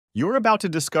You're about to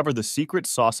discover the secret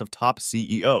sauce of top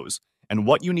CEOs and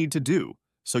what you need to do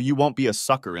so you won't be a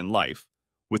sucker in life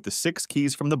with the 6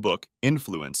 keys from the book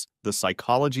Influence, The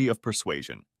Psychology of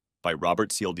Persuasion by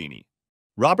Robert Cialdini.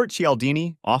 Robert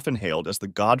Cialdini, often hailed as the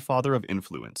godfather of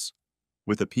influence.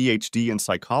 With a PhD in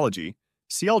psychology,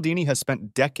 Cialdini has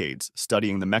spent decades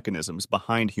studying the mechanisms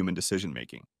behind human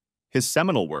decision-making. His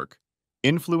seminal work,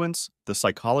 Influence, The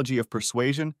Psychology of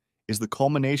Persuasion, is the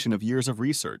culmination of years of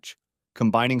research,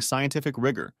 combining scientific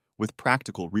rigor with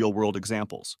practical real-world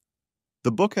examples.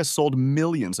 The book has sold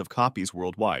millions of copies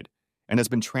worldwide and has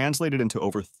been translated into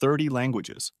over 30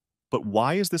 languages. But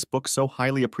why is this book so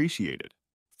highly appreciated?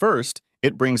 First,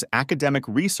 it brings academic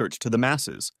research to the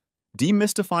masses,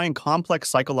 demystifying complex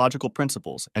psychological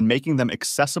principles and making them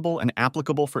accessible and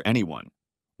applicable for anyone.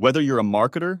 Whether you're a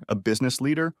marketer, a business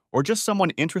leader, or just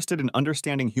someone interested in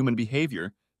understanding human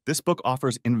behavior, this book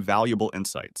offers invaluable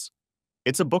insights.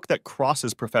 It's a book that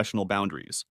crosses professional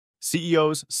boundaries.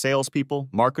 CEOs, salespeople,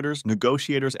 marketers,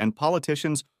 negotiators, and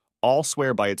politicians all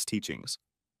swear by its teachings.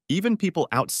 Even people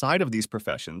outside of these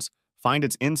professions find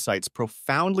its insights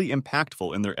profoundly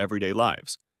impactful in their everyday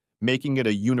lives, making it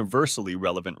a universally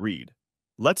relevant read.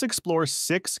 Let's explore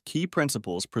 6 key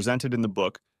principles presented in the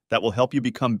book that will help you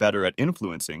become better at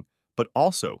influencing, but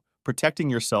also protecting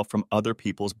yourself from other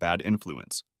people's bad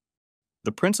influence.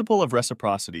 The principle of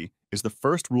reciprocity is the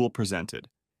first rule presented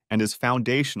and is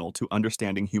foundational to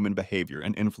understanding human behavior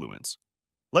and influence.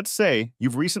 Let's say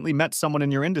you've recently met someone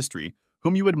in your industry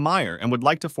whom you admire and would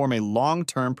like to form a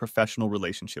long-term professional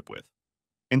relationship with.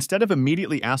 Instead of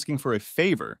immediately asking for a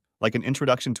favor, like an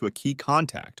introduction to a key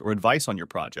contact or advice on your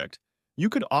project, you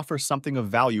could offer something of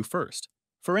value first.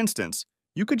 For instance,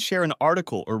 you could share an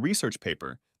article or research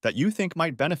paper that you think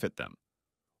might benefit them.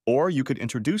 Or you could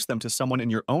introduce them to someone in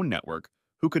your own network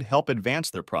who could help advance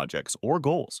their projects or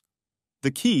goals. The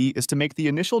key is to make the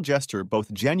initial gesture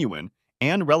both genuine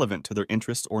and relevant to their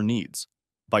interests or needs.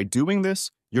 By doing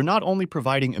this, you're not only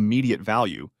providing immediate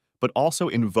value, but also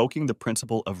invoking the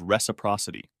principle of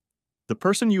reciprocity. The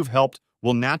person you've helped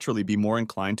will naturally be more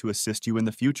inclined to assist you in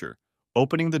the future,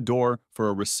 opening the door for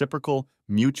a reciprocal,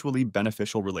 mutually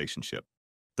beneficial relationship.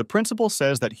 The principle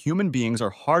says that human beings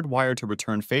are hardwired to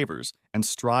return favors and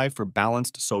strive for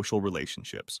balanced social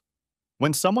relationships.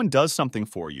 When someone does something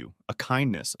for you, a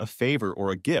kindness, a favor, or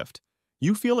a gift,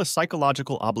 you feel a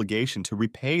psychological obligation to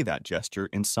repay that gesture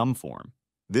in some form.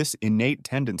 This innate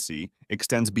tendency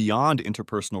extends beyond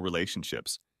interpersonal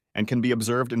relationships and can be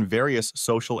observed in various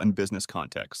social and business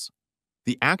contexts.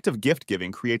 The act of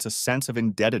gift-giving creates a sense of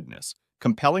indebtedness,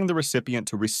 compelling the recipient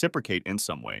to reciprocate in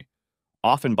some way,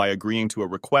 often by agreeing to a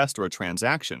request or a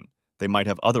transaction they might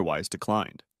have otherwise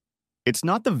declined. It's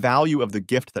not the value of the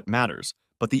gift that matters,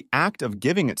 but the act of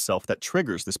giving itself that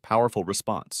triggers this powerful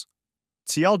response.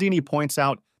 Cialdini points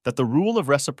out that the rule of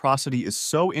reciprocity is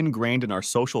so ingrained in our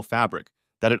social fabric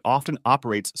that it often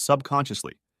operates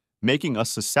subconsciously, making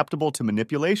us susceptible to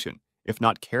manipulation if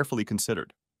not carefully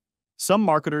considered. Some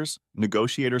marketers,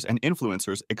 negotiators, and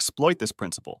influencers exploit this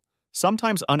principle,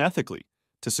 sometimes unethically,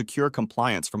 to secure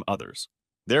compliance from others.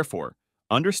 Therefore,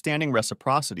 understanding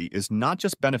reciprocity is not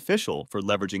just beneficial for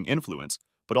leveraging influence,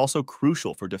 but also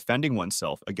crucial for defending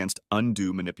oneself against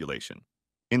undue manipulation.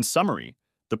 In summary,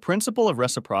 the principle of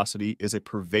reciprocity is a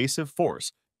pervasive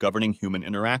force governing human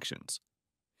interactions.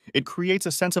 It creates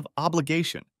a sense of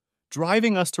obligation,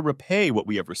 driving us to repay what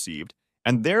we have received,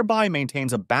 and thereby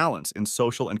maintains a balance in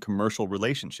social and commercial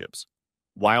relationships.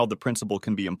 While the principle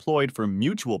can be employed for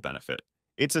mutual benefit,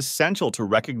 it's essential to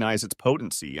recognize its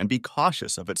potency and be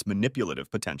cautious of its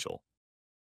manipulative potential.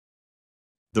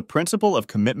 The principle of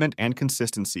commitment and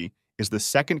consistency is the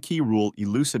second key rule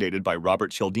elucidated by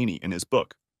Robert Cialdini in his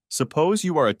book. Suppose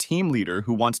you are a team leader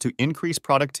who wants to increase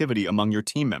productivity among your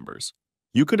team members.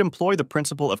 You could employ the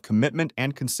principle of commitment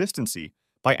and consistency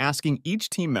by asking each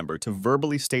team member to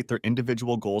verbally state their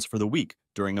individual goals for the week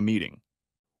during a meeting.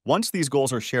 Once these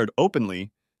goals are shared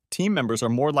openly, team members are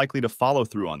more likely to follow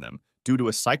through on them due to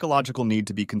a psychological need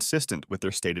to be consistent with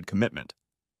their stated commitment.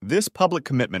 This public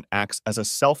commitment acts as a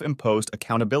self-imposed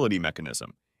accountability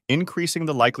mechanism, increasing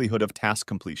the likelihood of task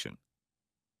completion.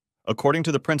 According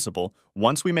to the principle,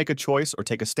 once we make a choice or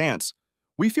take a stance,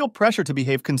 we feel pressure to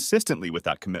behave consistently with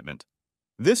that commitment.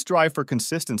 This drive for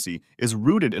consistency is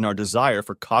rooted in our desire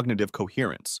for cognitive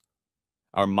coherence.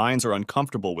 Our minds are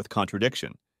uncomfortable with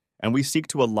contradiction, and we seek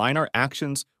to align our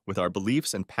actions with our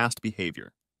beliefs and past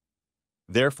behavior.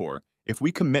 Therefore, if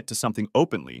we commit to something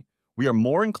openly, we are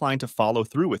more inclined to follow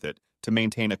through with it to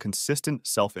maintain a consistent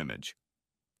self-image.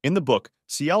 In the book,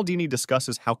 Cialdini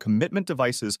discusses how commitment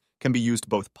devices can be used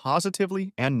both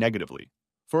positively and negatively.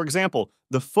 For example,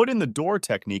 the foot in the door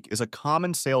technique is a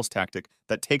common sales tactic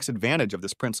that takes advantage of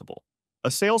this principle. A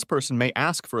salesperson may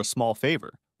ask for a small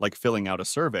favor, like filling out a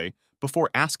survey, before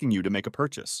asking you to make a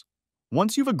purchase.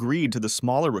 Once you've agreed to the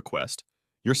smaller request,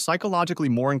 you're psychologically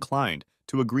more inclined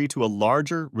to agree to a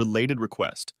larger, related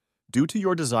request due to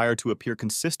your desire to appear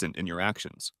consistent in your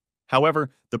actions.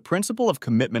 However, the principle of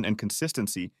commitment and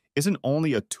consistency isn't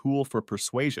only a tool for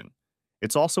persuasion,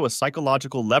 it's also a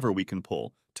psychological lever we can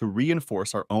pull to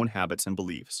reinforce our own habits and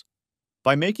beliefs.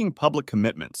 By making public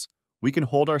commitments, we can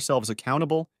hold ourselves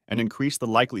accountable and increase the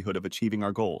likelihood of achieving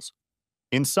our goals.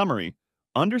 In summary,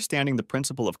 understanding the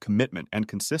principle of commitment and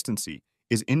consistency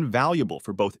is invaluable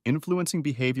for both influencing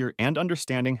behavior and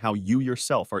understanding how you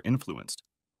yourself are influenced.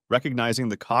 Recognizing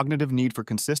the cognitive need for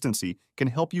consistency can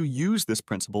help you use this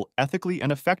principle ethically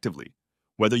and effectively,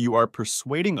 whether you are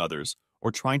persuading others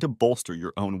or trying to bolster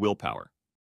your own willpower.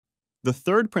 The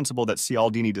third principle that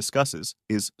Cialdini discusses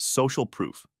is social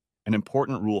proof, an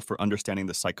important rule for understanding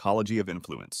the psychology of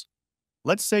influence.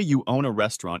 Let's say you own a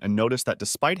restaurant and notice that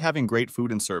despite having great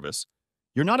food and service,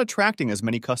 you're not attracting as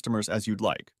many customers as you'd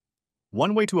like.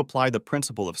 One way to apply the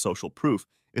principle of social proof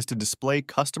is to display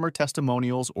customer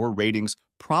testimonials or ratings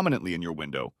prominently in your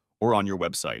window or on your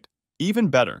website. Even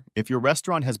better, if your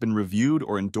restaurant has been reviewed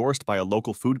or endorsed by a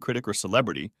local food critic or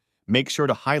celebrity, make sure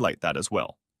to highlight that as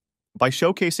well. By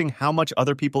showcasing how much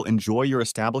other people enjoy your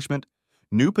establishment,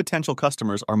 new potential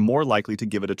customers are more likely to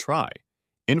give it a try,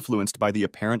 influenced by the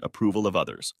apparent approval of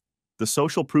others. The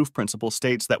social proof principle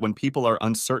states that when people are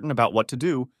uncertain about what to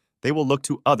do, they will look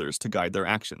to others to guide their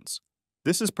actions.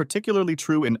 This is particularly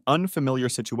true in unfamiliar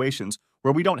situations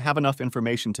where we don't have enough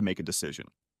information to make a decision.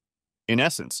 In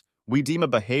essence, we deem a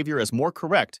behavior as more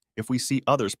correct if we see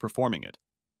others performing it.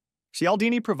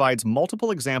 Cialdini provides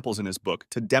multiple examples in his book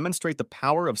to demonstrate the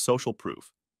power of social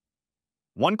proof.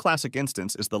 One classic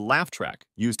instance is the laugh track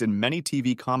used in many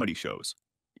TV comedy shows.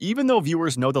 Even though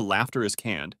viewers know the laughter is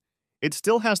canned, it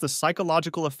still has the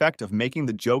psychological effect of making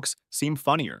the jokes seem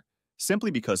funnier,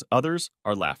 simply because others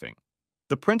are laughing.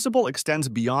 The principle extends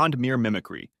beyond mere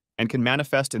mimicry and can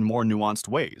manifest in more nuanced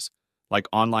ways, like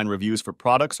online reviews for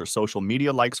products or social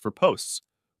media likes for posts,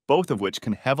 both of which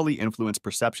can heavily influence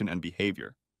perception and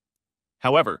behavior.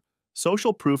 However,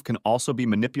 social proof can also be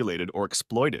manipulated or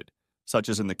exploited, such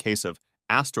as in the case of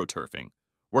astroturfing,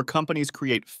 where companies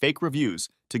create fake reviews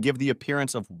to give the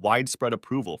appearance of widespread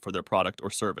approval for their product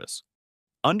or service.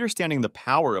 Understanding the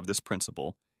power of this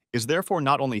principle is therefore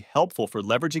not only helpful for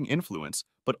leveraging influence,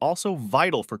 but also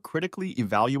vital for critically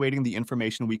evaluating the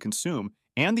information we consume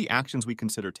and the actions we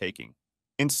consider taking.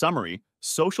 In summary,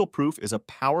 social proof is a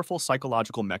powerful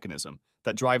psychological mechanism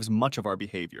that drives much of our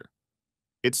behavior.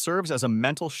 It serves as a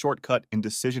mental shortcut in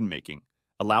decision-making,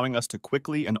 allowing us to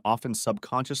quickly and often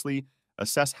subconsciously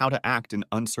assess how to act in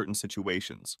uncertain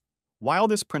situations. While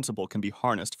this principle can be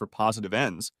harnessed for positive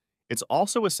ends, it's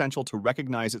also essential to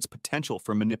recognize its potential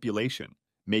for manipulation,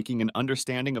 making an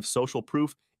understanding of social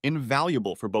proof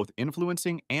invaluable for both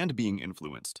influencing and being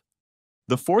influenced.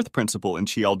 The fourth principle in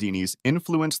Cialdini's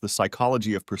Influence the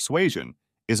Psychology of Persuasion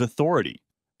is authority,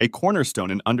 a cornerstone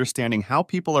in understanding how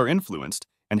people are influenced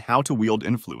and how to wield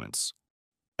influence.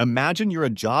 Imagine you're a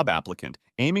job applicant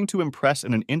aiming to impress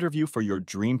in an interview for your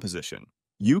dream position.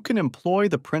 You can employ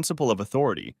the principle of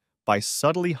authority by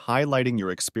subtly highlighting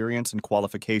your experience and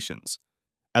qualifications,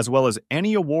 as well as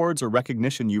any awards or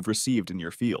recognition you've received in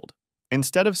your field.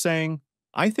 Instead of saying,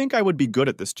 "I think I would be good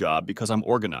at this job because I'm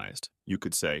organized," you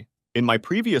could say, "In my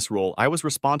previous role, I was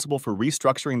responsible for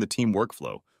restructuring the team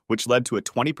workflow, which led to a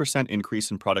 20%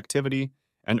 increase in productivity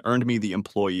and earned me the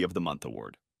Employee of the Month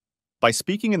award." By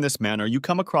speaking in this manner, you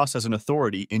come across as an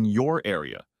authority in your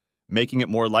area, making it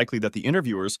more likely that the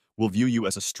interviewers will view you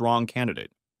as a strong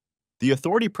candidate. The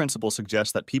authority principle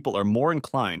suggests that people are more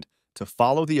inclined to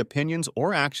follow the opinions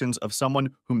or actions of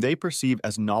someone whom they perceive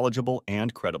as knowledgeable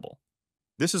and credible.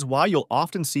 This is why you'll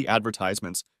often see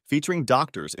advertisements featuring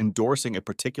doctors endorsing a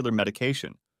particular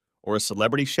medication, or a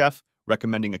celebrity chef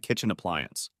recommending a kitchen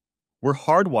appliance. We're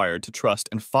hardwired to trust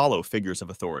and follow figures of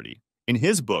authority. In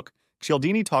his book,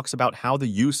 Cialdini talks about how the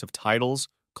use of titles,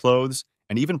 clothes,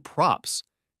 and even props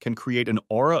can create an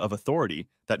aura of authority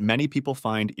that many people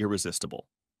find irresistible.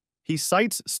 He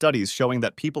cites studies showing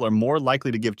that people are more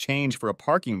likely to give change for a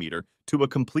parking meter to a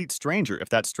complete stranger if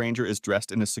that stranger is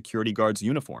dressed in a security guard's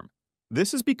uniform.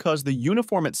 This is because the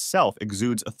uniform itself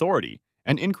exudes authority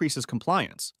and increases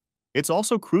compliance. It's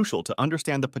also crucial to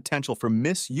understand the potential for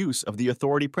misuse of the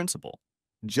authority principle.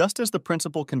 Just as the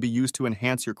principle can be used to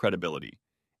enhance your credibility,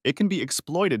 it can be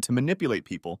exploited to manipulate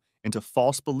people into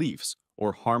false beliefs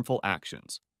or harmful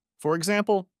actions. For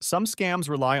example, some scams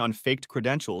rely on faked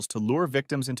credentials to lure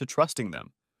victims into trusting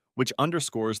them, which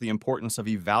underscores the importance of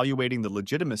evaluating the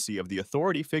legitimacy of the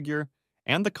authority figure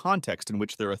and the context in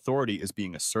which their authority is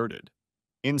being asserted.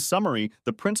 In summary,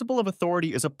 the principle of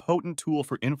authority is a potent tool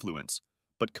for influence,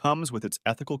 but comes with its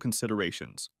ethical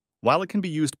considerations. While it can be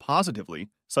used positively,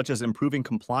 such as improving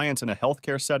compliance in a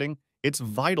healthcare setting, it's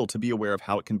vital to be aware of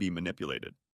how it can be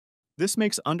manipulated. This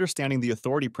makes understanding the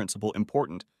authority principle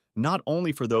important not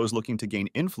only for those looking to gain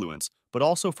influence, but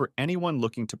also for anyone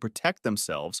looking to protect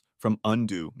themselves from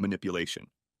undue manipulation.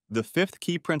 The fifth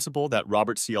key principle that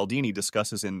Robert Cialdini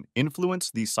discusses in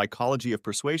Influence, the Psychology of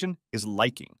Persuasion is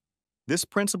liking. This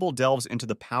principle delves into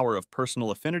the power of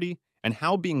personal affinity and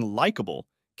how being likable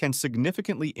can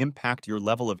significantly impact your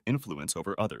level of influence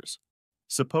over others.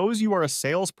 Suppose you are a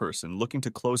salesperson looking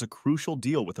to close a crucial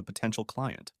deal with a potential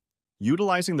client.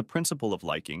 Utilizing the principle of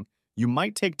liking, you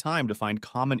might take time to find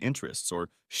common interests or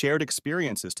shared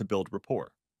experiences to build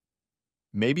rapport.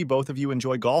 Maybe both of you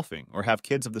enjoy golfing or have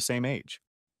kids of the same age.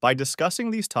 By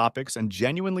discussing these topics and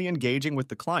genuinely engaging with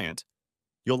the client,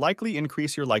 you'll likely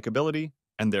increase your likability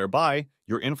and thereby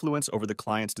your influence over the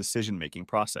client's decision-making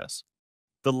process.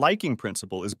 The liking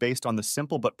principle is based on the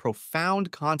simple but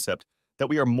profound concept that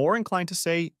we are more inclined to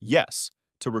say yes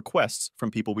to requests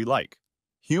from people we like.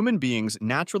 Human beings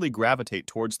naturally gravitate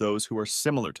towards those who are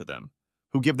similar to them,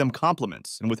 who give them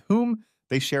compliments, and with whom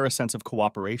they share a sense of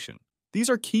cooperation. These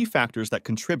are key factors that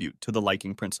contribute to the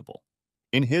liking principle.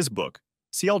 In his book,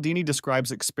 Cialdini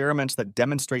describes experiments that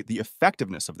demonstrate the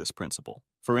effectiveness of this principle.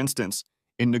 For instance,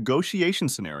 in negotiation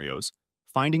scenarios,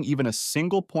 finding even a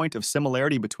single point of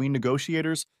similarity between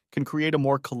negotiators can create a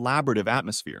more collaborative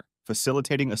atmosphere,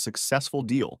 facilitating a successful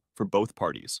deal for both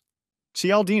parties.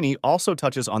 Cialdini also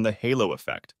touches on the halo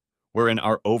effect, wherein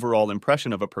our overall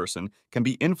impression of a person can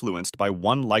be influenced by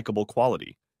one likable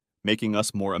quality, making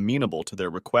us more amenable to their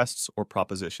requests or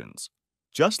propositions.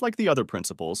 Just like the other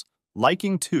principles,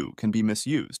 liking too can be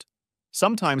misused.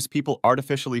 Sometimes people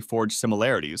artificially forge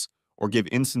similarities or give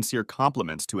insincere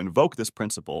compliments to invoke this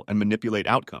principle and manipulate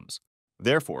outcomes.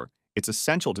 Therefore, it's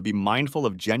essential to be mindful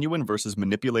of genuine versus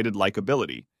manipulated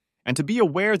likability and to be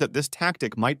aware that this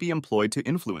tactic might be employed to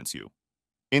influence you.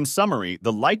 In summary,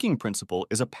 the liking principle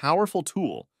is a powerful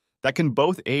tool that can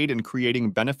both aid in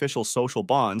creating beneficial social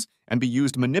bonds and be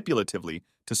used manipulatively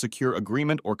to secure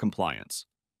agreement or compliance.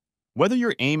 Whether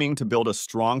you're aiming to build a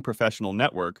strong professional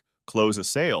network, close a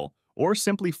sale, or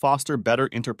simply foster better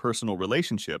interpersonal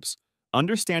relationships,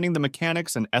 understanding the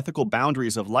mechanics and ethical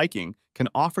boundaries of liking can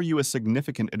offer you a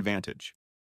significant advantage.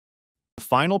 The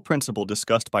final principle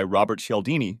discussed by Robert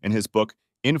Cialdini in his book,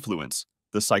 Influence,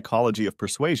 the Psychology of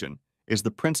Persuasion, is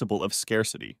the principle of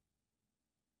scarcity.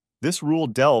 This rule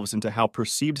delves into how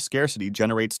perceived scarcity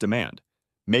generates demand,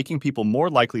 making people more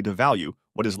likely to value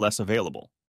what is less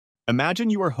available. Imagine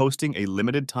you are hosting a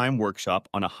limited-time workshop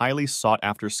on a highly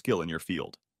sought-after skill in your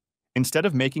field. Instead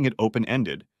of making it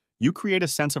open-ended, you create a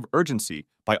sense of urgency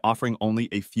by offering only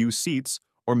a few seats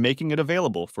or making it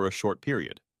available for a short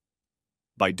period.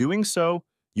 By doing so,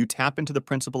 you tap into the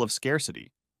principle of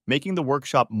scarcity, making the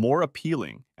workshop more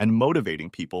appealing and motivating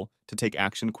people to take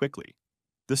action quickly.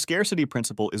 The scarcity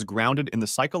principle is grounded in the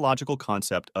psychological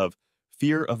concept of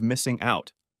fear of missing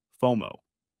out, FOMO.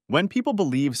 When people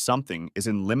believe something is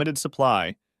in limited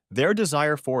supply, their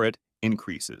desire for it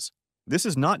increases. This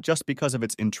is not just because of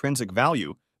its intrinsic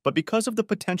value, but because of the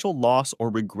potential loss or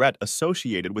regret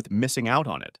associated with missing out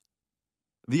on it.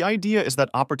 The idea is that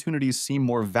opportunities seem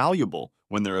more valuable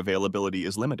when their availability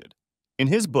is limited. In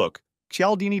his book,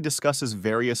 Cialdini discusses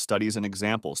various studies and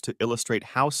examples to illustrate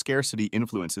how scarcity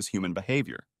influences human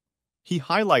behavior. He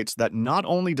highlights that not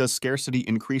only does scarcity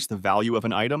increase the value of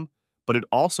an item, but it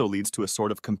also leads to a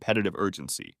sort of competitive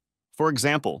urgency. For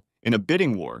example, in a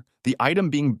bidding war, the item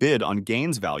being bid on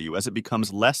gains value as it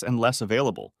becomes less and less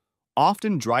available,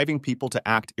 often driving people to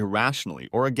act irrationally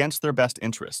or against their best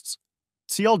interests.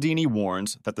 Cialdini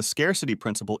warns that the scarcity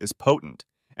principle is potent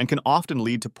and can often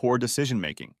lead to poor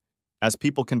decision-making, as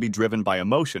people can be driven by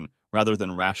emotion rather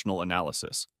than rational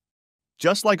analysis.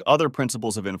 Just like other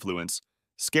principles of influence,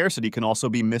 scarcity can also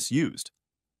be misused.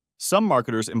 Some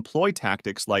marketers employ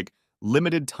tactics like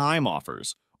limited time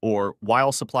offers or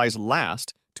while supplies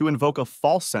last to invoke a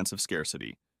false sense of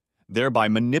scarcity, thereby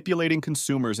manipulating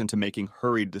consumers into making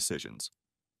hurried decisions.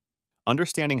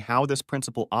 Understanding how this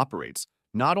principle operates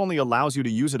not only allows you to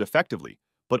use it effectively,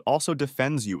 but also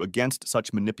defends you against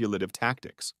such manipulative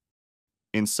tactics.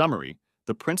 In summary,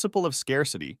 the principle of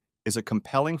scarcity is a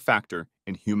compelling factor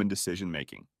in human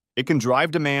decision-making. It can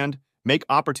drive demand, make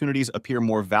opportunities appear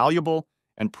more valuable,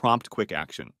 and prompt quick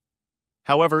action.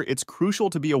 However, it's crucial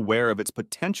to be aware of its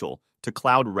potential to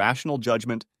cloud rational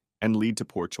judgment and lead to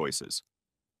poor choices.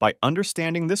 By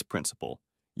understanding this principle,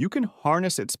 You can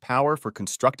harness its power for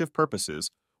constructive purposes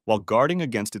while guarding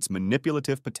against its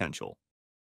manipulative potential.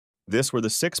 This were the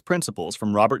 6 principles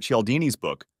from Robert Cialdini's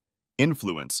book,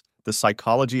 Influence, the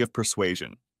Psychology of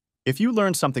Persuasion. If you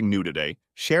learned something new today,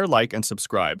 share, like, and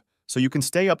subscribe so you can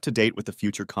stay up to date with the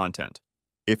future content.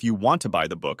 If you want to buy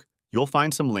the book, you'll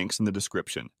find some links in the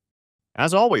description.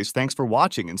 As always, thanks for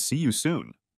watching and see you soon.